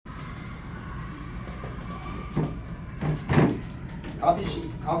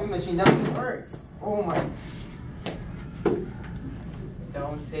Coffee machine definitely works. Oh my.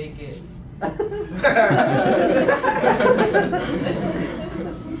 Don't take it.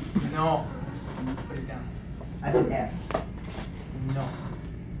 No. Put it down. That's an F. No.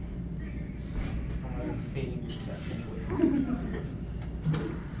 I'm gonna be fading your test anyway.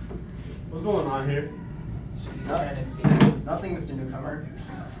 What's going on here? She's trying to take it. Nothing, Mr. Newcomer.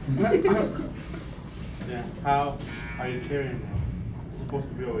 Yeah. How are you carrying it? It's supposed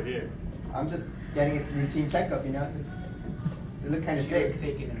to be over here. I'm just getting its routine checkup, you know. Just they look kind of She was sick.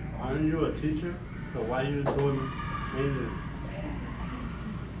 taking it. Aren't you a teacher? So why are you doing maintenance?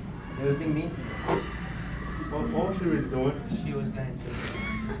 It was being mean to me. What was she really doing? She was gonna take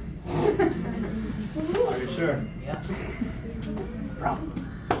it. Are you sure? Yeah.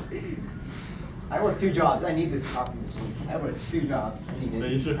 I work 2 jobs. I need this coffee machine. I work 2 jobs. I need Then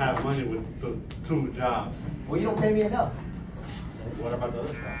it. you should have money with the 2 jobs. Well, you don't pay me enough. What about the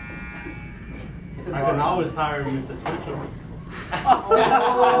other job? It's a I can always hire Mr. Twitcher.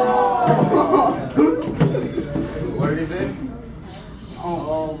 What is it?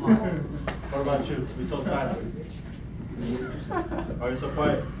 Oh my. What about you? Be so silent. Why are you so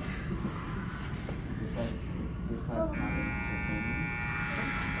quiet? This class is not entertaining.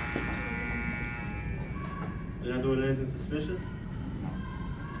 You're not doing anything suspicious?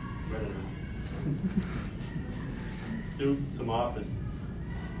 Better not. Do some office.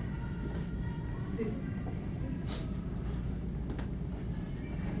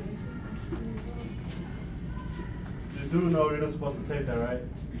 You do know you're not supposed to take that, right?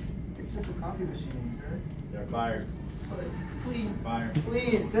 It's just a coffee machine, sir. You're fired. Please. Fired.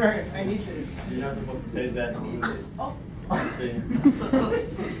 Please, sir. I need this. You're not supposed to take that. I need this. Oh. See?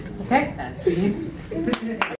 Okay, that's scene.